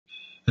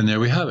And there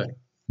we have it.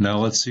 Now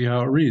let's see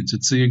how it reads.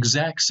 It's the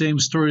exact same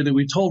story that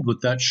we told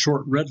with that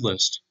short red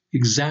list.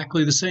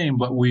 Exactly the same,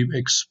 but we've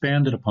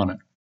expanded upon it.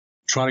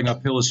 Trotting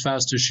uphill as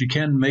fast as she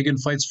can, Megan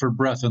fights for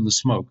breath in the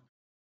smoke.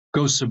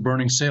 Ghosts of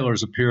burning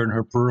sailors appear in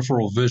her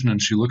peripheral vision,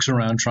 and she looks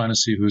around trying to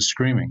see who is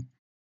screaming,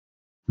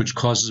 which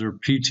causes her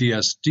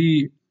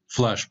PTSD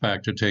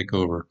flashback to take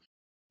over,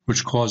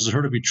 which causes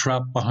her to be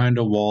trapped behind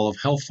a wall of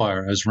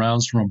hellfire as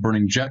rounds from a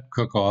burning jet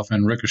cook off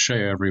and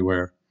ricochet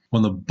everywhere.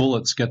 When the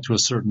bullets get to a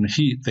certain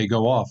heat, they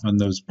go off, and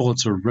those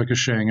bullets are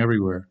ricocheting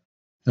everywhere.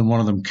 And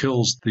one of them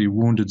kills the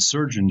wounded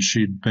surgeon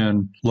she'd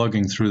been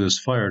lugging through this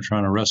fire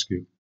trying to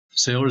rescue.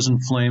 Sailors in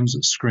flames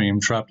scream,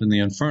 trapped in the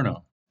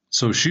inferno.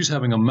 So she's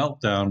having a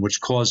meltdown, which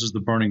causes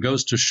the burning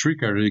ghost to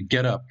shriek at her to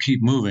get up,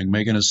 keep moving.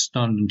 Megan is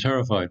stunned and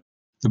terrified.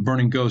 The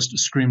burning ghost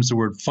screams the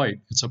word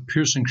fight. It's a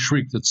piercing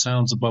shriek that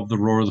sounds above the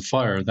roar of the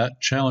fire. That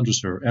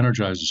challenges her,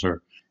 energizes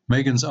her.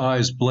 Megan's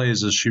eyes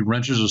blaze as she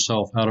wrenches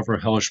herself out of her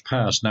hellish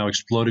past, now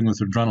exploding with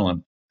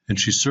adrenaline, and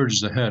she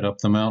surges ahead up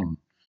the mountain.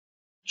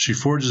 She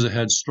forges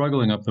ahead,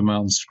 struggling up the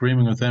mountain,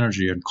 screaming with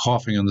energy and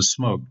coughing in the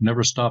smoke,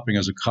 never stopping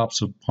as a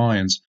copse of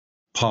pines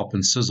pop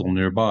and sizzle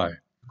nearby.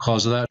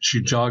 Because of that,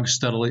 she jogs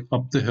steadily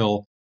up the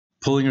hill,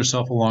 pulling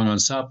herself along on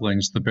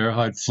saplings, the bear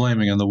hide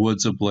flaming and the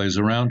woods ablaze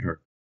around her.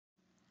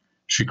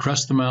 She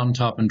crests the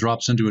mountaintop and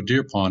drops into a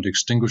deer pond,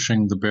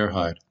 extinguishing the bear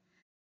hide.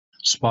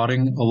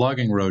 Spotting a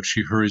logging road,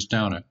 she hurries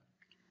down it.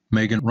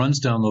 Megan runs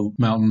down the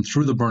mountain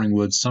through the burning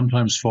woods,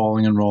 sometimes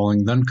falling and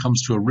rolling, then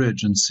comes to a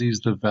ridge and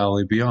sees the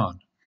valley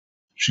beyond.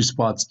 She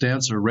spots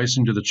Dancer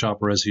racing to the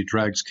chopper as he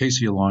drags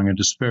Casey along and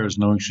despairs,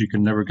 knowing she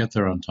can never get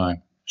there on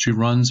time. She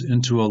runs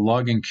into a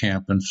logging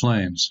camp in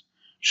flames.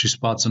 She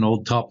spots an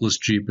old topless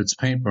Jeep, its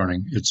paint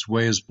burning. Its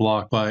way is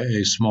blocked by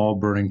a small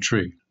burning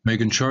tree.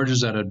 Megan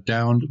charges at a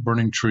downed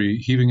burning tree,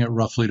 heaving it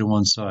roughly to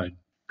one side.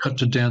 Cut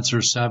to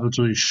Dancer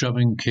savagely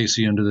shoving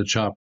Casey into the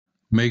chopper.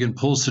 Megan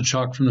pulls the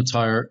chalk from the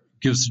tire,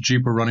 gives the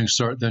Jeep a running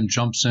start, then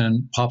jumps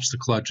in, pops the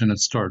clutch, and it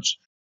starts.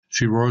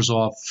 She roars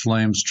off,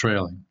 flames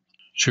trailing.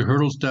 She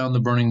hurtles down the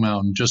burning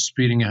mountain, just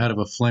speeding ahead of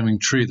a flaming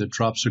tree that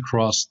drops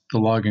across the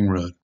logging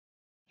road.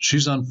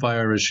 She's on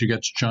fire as she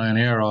gets giant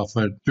air off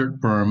a dirt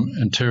berm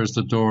and tears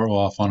the door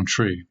off on a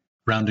tree.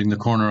 Rounding the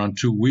corner on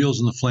two wheels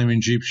in the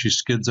flaming Jeep, she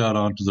skids out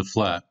onto the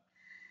flat.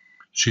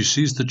 She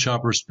sees the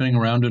chopper spinning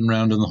round and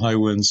round in the high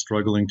wind,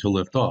 struggling to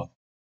lift off.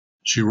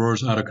 She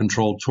roars out of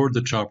control toward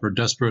the chopper,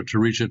 desperate to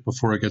reach it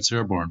before it gets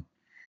airborne.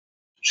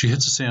 She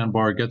hits a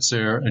sandbar, gets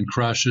air, and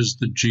crashes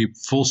the Jeep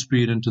full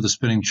speed into the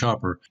spinning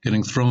chopper,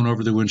 getting thrown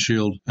over the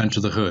windshield and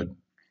to the hood.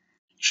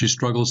 She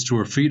struggles to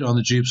her feet on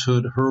the Jeep's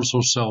hood, hurls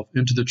herself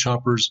into the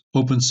chopper's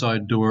open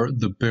side door,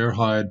 the bear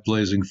hide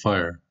blazing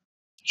fire.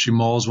 She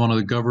mauls one of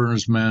the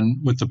governor's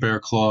men with the bear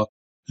claw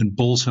and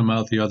bulls him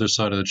out the other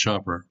side of the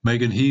chopper.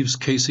 Megan heaves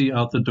Casey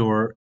out the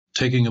door,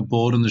 taking a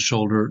bullet in the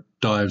shoulder,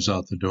 dives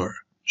out the door.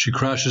 She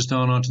crashes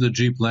down onto the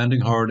Jeep,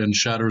 landing hard, and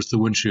shatters the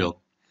windshield.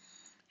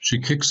 She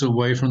kicks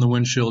away from the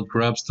windshield,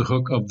 grabs the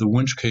hook of the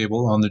winch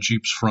cable on the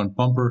Jeep's front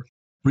bumper.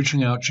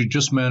 Reaching out, she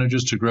just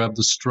manages to grab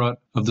the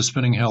strut of the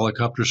spinning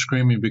helicopter,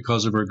 screaming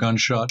because of her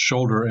gunshot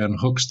shoulder,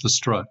 and hooks the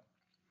strut.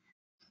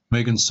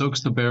 Megan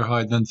soaks the bear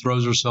hide, then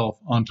throws herself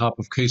on top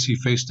of Casey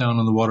face down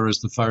in the water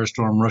as the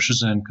firestorm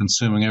rushes in,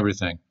 consuming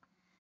everything.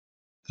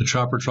 The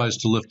chopper tries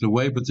to lift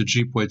away, but the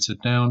Jeep weights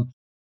it down,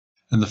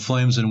 and the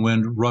flames and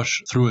wind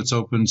rush through its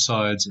open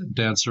sides.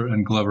 Dancer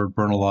and Glover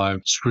burn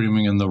alive,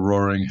 screaming in the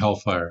roaring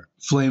hellfire.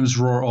 Flames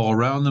roar all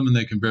around them, and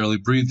they can barely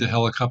breathe. The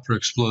helicopter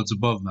explodes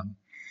above them.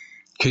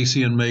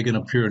 Casey and Megan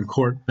appear in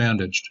court,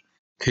 bandaged.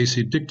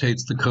 Casey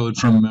dictates the code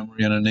from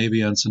memory, and a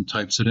Navy ensign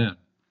types it in.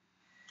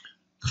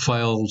 The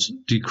files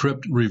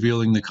decrypt,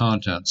 revealing the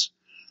contents.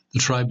 The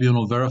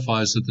tribunal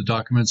verifies that the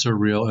documents are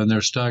real, and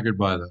they're staggered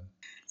by them.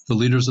 The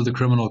leaders of the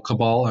criminal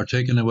cabal are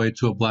taken away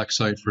to a black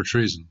site for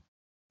treason.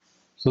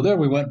 So there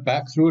we went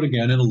back through it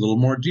again in a little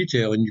more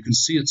detail, and you can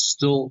see it's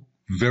still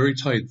very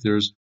tight.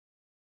 There's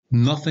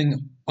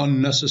nothing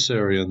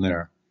unnecessary in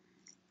there.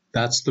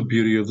 That's the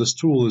beauty of this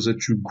tool, is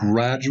that you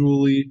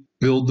gradually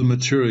build the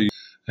material.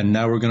 And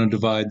now we're going to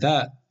divide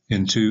that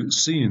into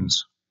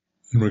scenes.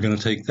 And we're going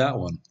to take that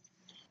one,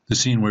 the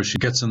scene where she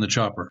gets in the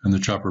chopper and the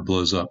chopper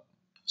blows up.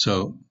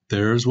 So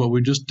there's what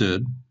we just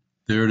did.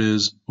 There it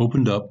is,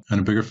 opened up in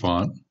a bigger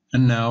font.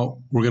 And now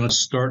we're going to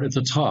start at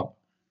the top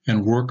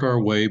and work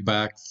our way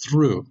back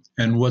through.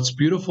 And what's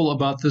beautiful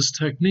about this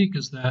technique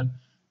is that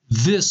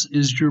this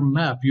is your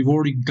map. You've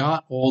already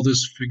got all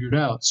this figured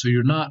out. So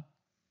you're not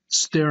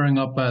staring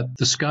up at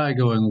the sky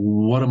going,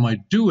 what am I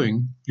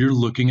doing? You're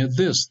looking at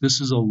this. This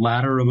is a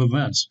ladder of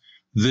events.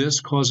 This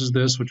causes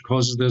this, which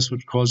causes this,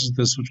 which causes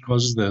this, which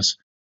causes this.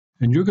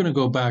 And you're going to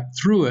go back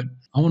through it.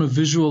 I want to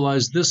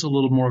visualize this a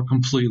little more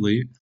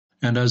completely.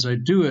 And as I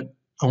do it,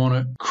 I want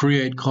to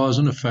create cause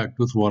and effect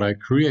with what I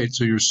create.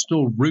 So you're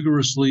still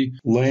rigorously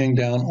laying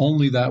down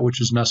only that which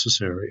is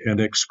necessary and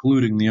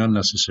excluding the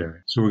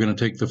unnecessary. So we're going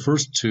to take the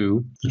first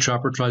two. The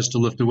chopper tries to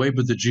lift away,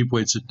 but the Jeep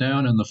weights it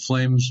down, and the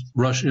flames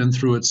rush in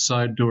through its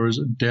side doors.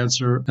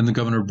 Dancer and the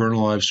governor burn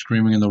alive,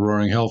 screaming in the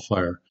roaring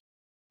hellfire.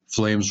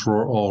 Flames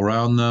roar all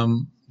around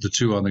them, the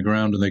two on the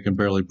ground, and they can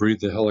barely breathe.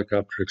 The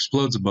helicopter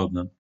explodes above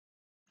them.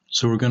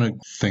 So we're going to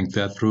think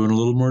that through in a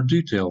little more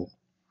detail.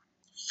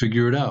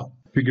 Figure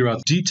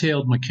out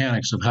detailed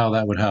mechanics of how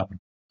that would happen.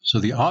 So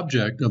the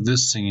object of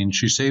this scene,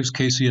 she saves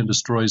Casey and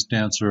destroys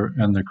Dancer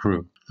and the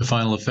crew. The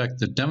final effect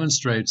that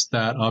demonstrates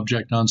that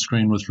object on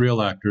screen with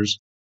real actors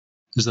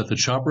is that the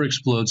chopper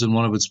explodes and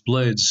one of its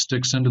blades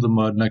sticks into the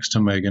mud next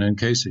to Megan and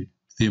Casey.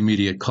 The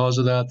immediate cause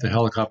of that, the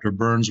helicopter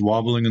burns,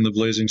 wobbling in the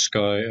blazing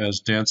sky as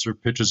Dancer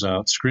pitches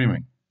out,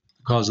 screaming.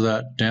 The cause of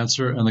that,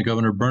 Dancer and the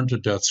governor burn to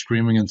death,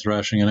 screaming and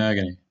thrashing in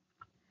agony.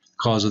 The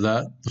cause of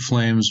that, the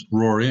flames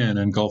roar in,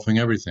 engulfing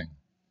everything.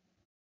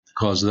 The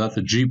cause of that,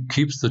 the Jeep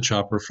keeps the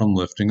chopper from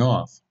lifting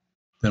off.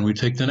 Then we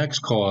take the next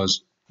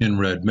cause in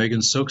red.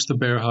 Megan soaks the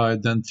bear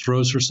hide, then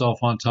throws herself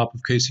on top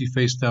of Casey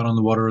face down in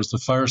the water as the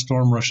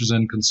firestorm rushes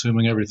in,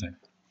 consuming everything.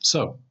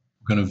 So,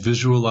 we're going to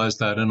visualize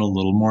that in a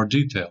little more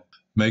detail.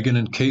 Megan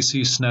and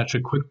Casey snatch a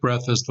quick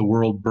breath as the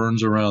world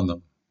burns around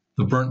them.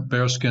 The burnt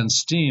bearskin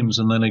steams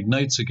and then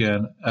ignites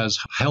again as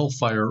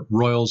hellfire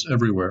roils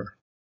everywhere.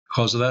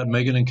 Because of that,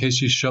 Megan and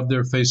Casey shove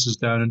their faces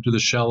down into the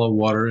shallow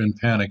water in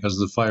panic as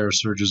the fire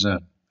surges in.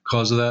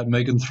 Because of that,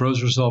 Megan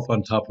throws herself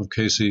on top of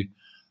Casey,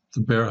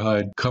 the bear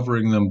hide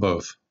covering them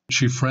both.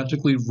 She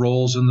frantically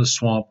rolls in the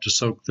swamp to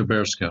soak the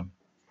bearskin.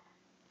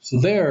 So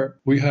there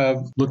we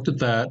have looked at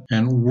that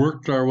and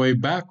worked our way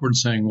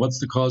backwards saying, what's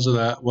the cause of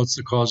that? What's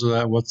the cause of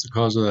that? What's the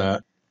cause of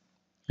that?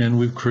 And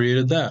we've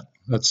created that.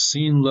 That's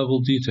scene level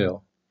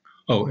detail.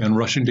 Oh, and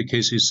rushing to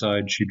Casey's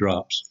side, she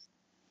drops.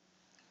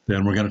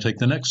 Then we're going to take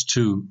the next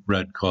two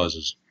red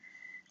causes.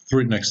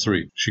 Next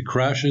three. She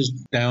crashes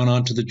down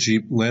onto the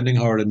Jeep, landing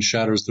hard and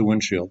shatters the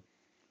windshield.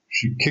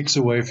 She kicks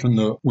away from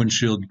the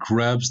windshield,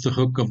 grabs the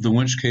hook of the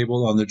winch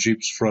cable on the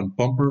Jeep's front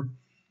bumper.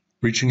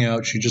 Reaching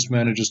out, she just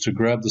manages to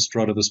grab the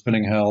strut of the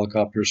spinning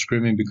helicopter,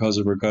 screaming because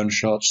of her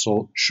gunshot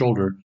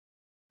shoulder,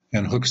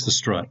 and hooks the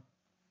strut.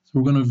 So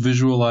we're going to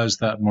visualize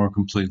that more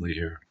completely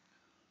here.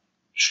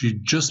 She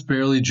just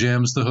barely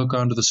jams the hook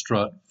onto the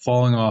strut,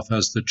 falling off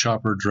as the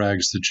chopper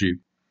drags the Jeep.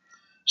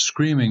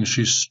 Screaming,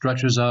 she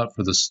stretches out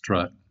for the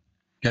strut.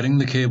 Getting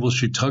the cable,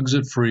 she tugs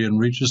it free and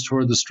reaches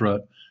toward the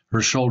strut,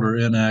 her shoulder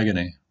in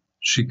agony.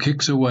 She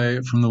kicks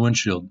away from the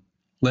windshield.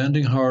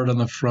 Landing hard on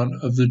the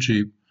front of the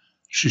Jeep,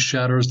 she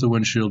shatters the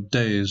windshield,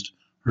 dazed,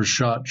 her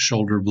shot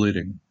shoulder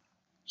bleeding.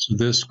 So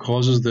this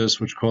causes this,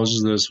 which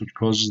causes this, which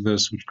causes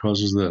this, which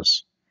causes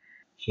this.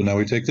 So now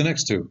we take the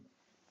next two.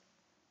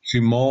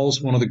 She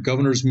mauls one of the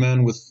governor's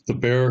men with the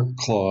bear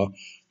claw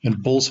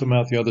and pulls him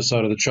out the other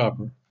side of the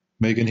chopper.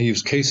 Megan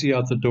heaves Casey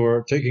out the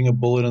door, taking a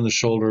bullet in the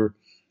shoulder,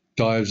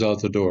 dives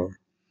out the door.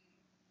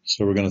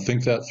 So we're going to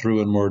think that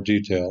through in more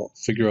detail,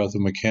 figure out the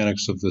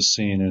mechanics of this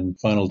scene in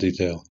final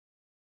detail.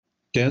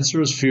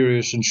 Dancer is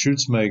furious and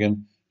shoots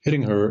Megan,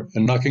 hitting her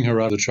and knocking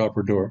her out of the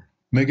chopper door.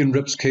 Megan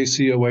rips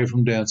Casey away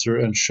from Dancer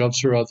and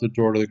shoves her out the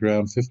door to the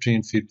ground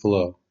 15 feet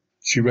below.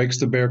 She rakes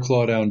the bear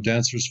claw down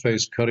Dancer's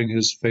face, cutting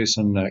his face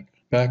and neck.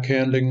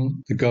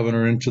 Backhanding the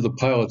governor into the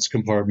pilot's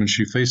compartment,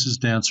 she faces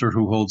Dancer,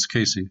 who holds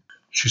Casey.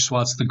 She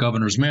swats the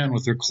governor's man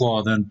with her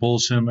claw, then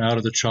pulls him out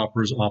of the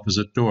chopper's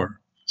opposite door.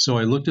 So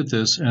I looked at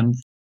this and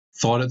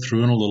thought it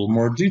through in a little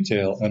more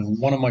detail. And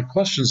one of my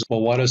questions is,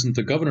 well, why doesn't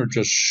the governor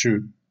just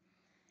shoot?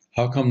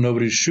 How come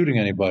nobody's shooting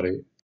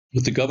anybody?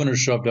 With the governor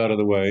shoved out of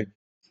the way,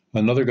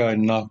 another guy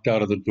knocked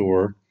out of the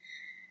door,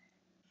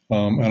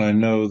 and I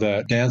know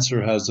that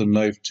Dancer has a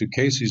knife to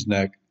Casey's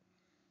neck,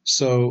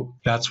 so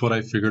that's what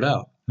I figured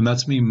out. And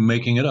that's me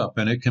making it up,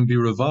 and it can be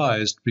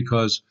revised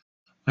because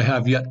I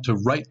have yet to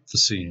write the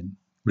scene,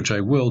 which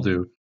I will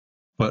do.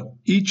 But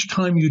each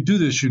time you do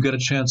this, you get a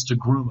chance to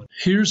groom it.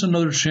 Here's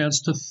another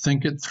chance to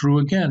think it through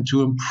again,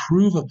 to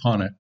improve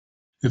upon it.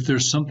 If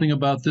there's something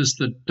about this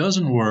that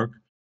doesn't work,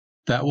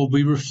 that will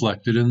be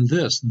reflected in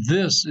this.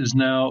 This is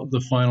now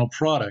the final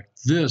product.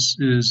 This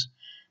is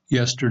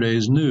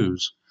yesterday's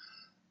news.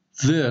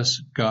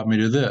 This got me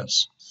to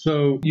this.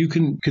 So you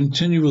can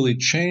continually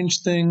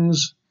change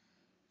things,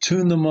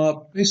 tune them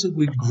up,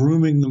 basically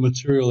grooming the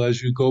material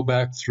as you go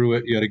back through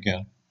it yet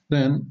again.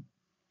 Then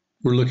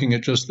we're looking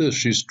at just this.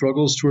 She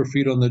struggles to her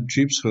feet on the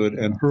Jeep's hood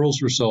and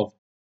hurls herself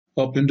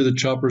up into the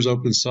chopper's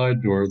open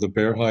side door, the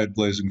bear hide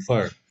blazing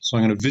fire. So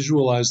I'm going to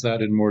visualize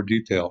that in more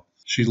detail.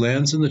 She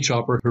lands in the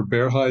chopper, her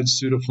bear hide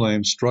suit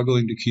aflame,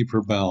 struggling to keep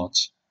her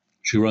balance.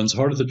 She runs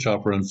hard at the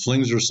chopper and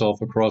flings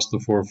herself across the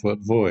 4-foot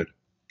void.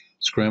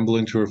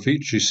 Scrambling to her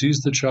feet, she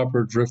sees the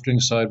chopper drifting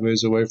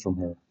sideways away from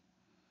her.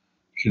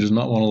 She does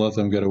not want to let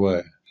them get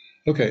away.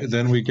 Okay,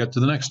 then we get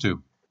to the next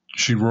two.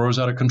 She roars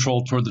out of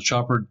control toward the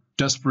chopper,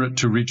 desperate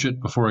to reach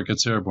it before it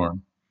gets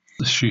airborne.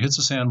 She hits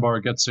a sandbar,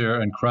 gets there,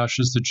 and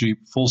crashes the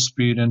Jeep full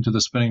speed into the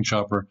spinning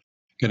chopper,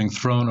 getting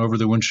thrown over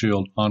the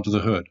windshield onto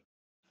the hood.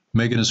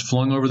 Megan is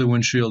flung over the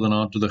windshield and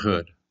onto the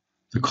hood.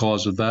 The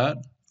cause of that?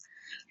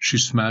 She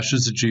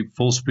smashes the Jeep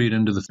full speed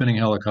into the spinning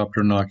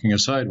helicopter, knocking it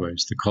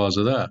sideways. The cause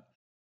of that?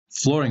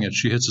 Flooring it,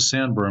 she hits a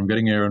sandberm,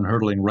 getting air and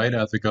hurtling right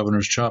at the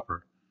governor's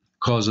chopper.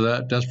 Cause of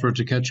that? Desperate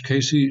to catch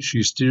Casey,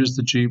 she steers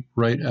the Jeep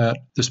right at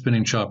the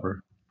spinning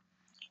chopper.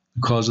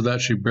 The cause of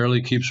that, she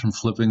barely keeps from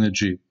flipping the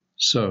Jeep.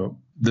 So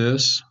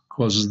this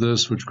causes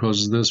this, which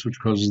causes this, which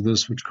causes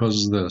this, which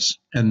causes this.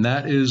 And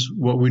that is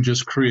what we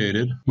just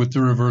created with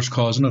the reverse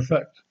cause and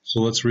effect.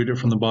 So let's read it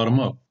from the bottom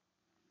up.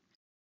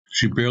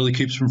 She barely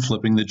keeps from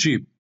flipping the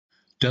Jeep.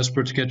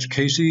 Desperate to catch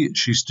Casey,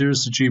 she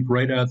steers the Jeep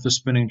right at the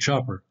spinning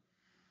chopper.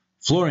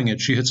 Flooring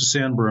it, she hits a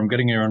sand berm,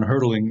 getting air and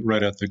hurtling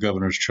right at the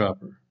governor's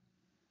chopper.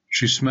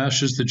 She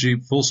smashes the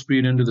Jeep full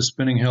speed into the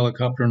spinning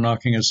helicopter,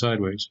 knocking it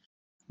sideways.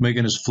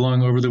 Megan is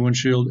flung over the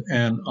windshield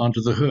and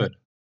onto the hood.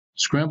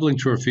 Scrambling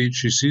to her feet,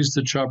 she sees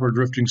the chopper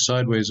drifting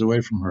sideways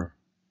away from her.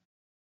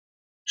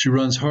 She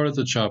runs hard at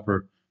the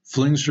chopper,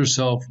 flings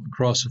herself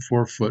across a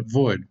 4-foot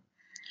void.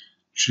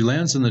 She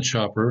lands in the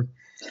chopper,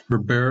 her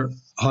bare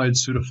hide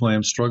suit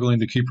aflame, struggling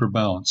to keep her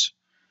balance.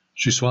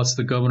 She swats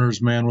the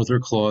governor's man with her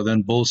claw,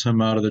 then pulls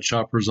him out of the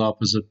chopper's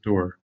opposite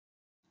door.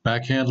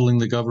 Backhandling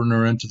the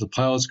governor into the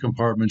pilot's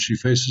compartment, she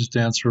faces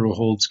Dancer, who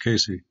holds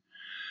Casey.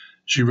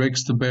 She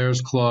rakes the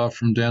bear's claw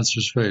from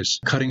Dancer's face,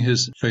 cutting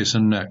his face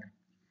and neck.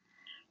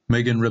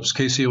 Megan rips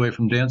Casey away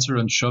from Dancer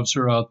and shoves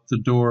her out the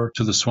door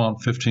to the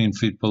swamp 15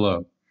 feet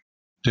below.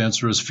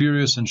 Dancer is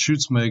furious and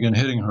shoots Megan,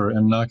 hitting her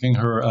and knocking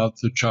her out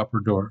the chopper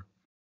door.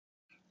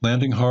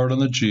 Landing hard on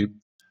the Jeep,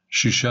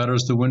 she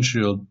shatters the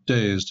windshield,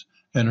 dazed,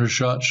 and her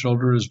shot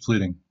shoulder is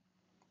bleeding.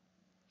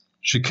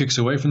 She kicks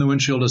away from the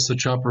windshield as the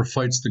chopper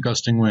fights the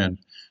gusting wind.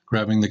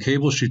 Grabbing the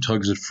cable, she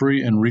tugs it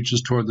free and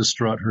reaches toward the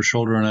strut, her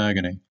shoulder in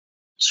agony.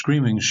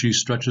 Screaming, she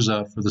stretches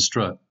out for the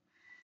strut.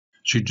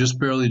 She just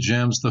barely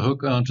jams the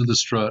hook onto the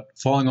strut,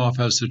 falling off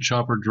as the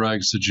chopper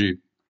drags the Jeep.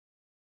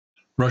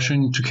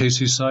 Rushing to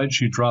Casey's side,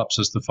 she drops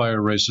as the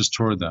fire races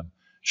toward them.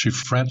 She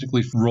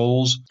frantically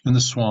rolls in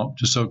the swamp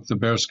to soak the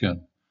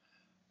bearskin.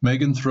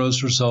 Megan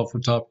throws herself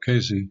atop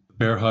Casey,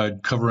 bear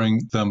hide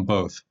covering them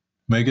both.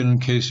 Megan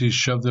and Casey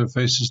shove their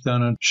faces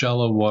down in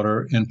shallow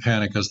water in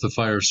panic as the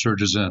fire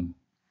surges in.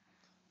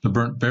 The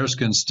burnt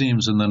bearskin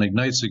steams and then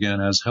ignites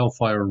again as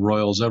hellfire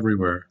roils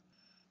everywhere.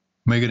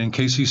 Megan and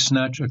Casey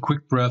snatch a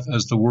quick breath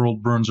as the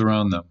world burns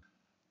around them.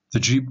 The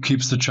Jeep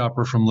keeps the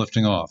chopper from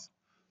lifting off.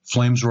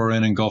 Flames roar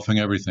in, engulfing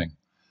everything.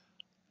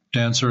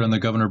 Dancer and the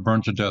governor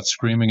burn to death,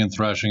 screaming and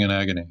thrashing in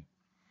agony.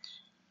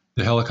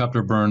 The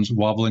helicopter burns,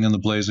 wobbling in the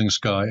blazing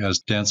sky as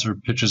Dancer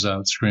pitches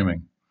out,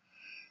 screaming.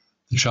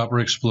 The chopper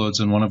explodes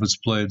and one of its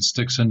blades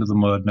sticks into the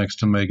mud next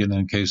to Megan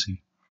and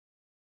Casey.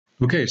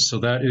 Okay, so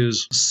that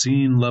is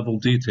scene level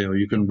detail.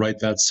 You can write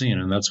that scene,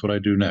 and that's what I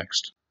do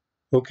next.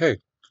 Okay,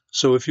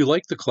 so if you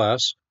like the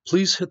class,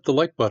 please hit the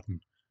like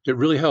button. It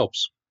really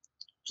helps.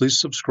 Please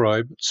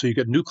subscribe so you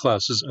get new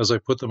classes as I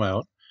put them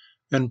out.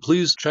 And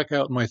please check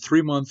out my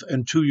 3-month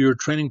and 2-year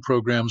training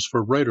programs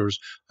for writers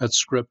at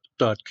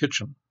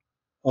script.kitchen.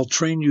 I'll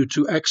train you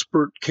to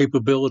expert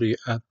capability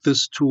at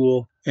this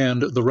tool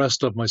and the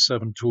rest of my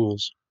 7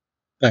 tools.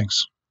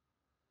 Thanks.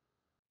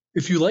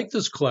 If you like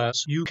this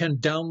class, you can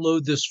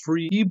download this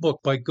free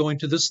ebook by going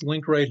to this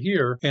link right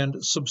here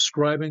and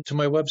subscribing to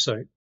my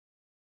website.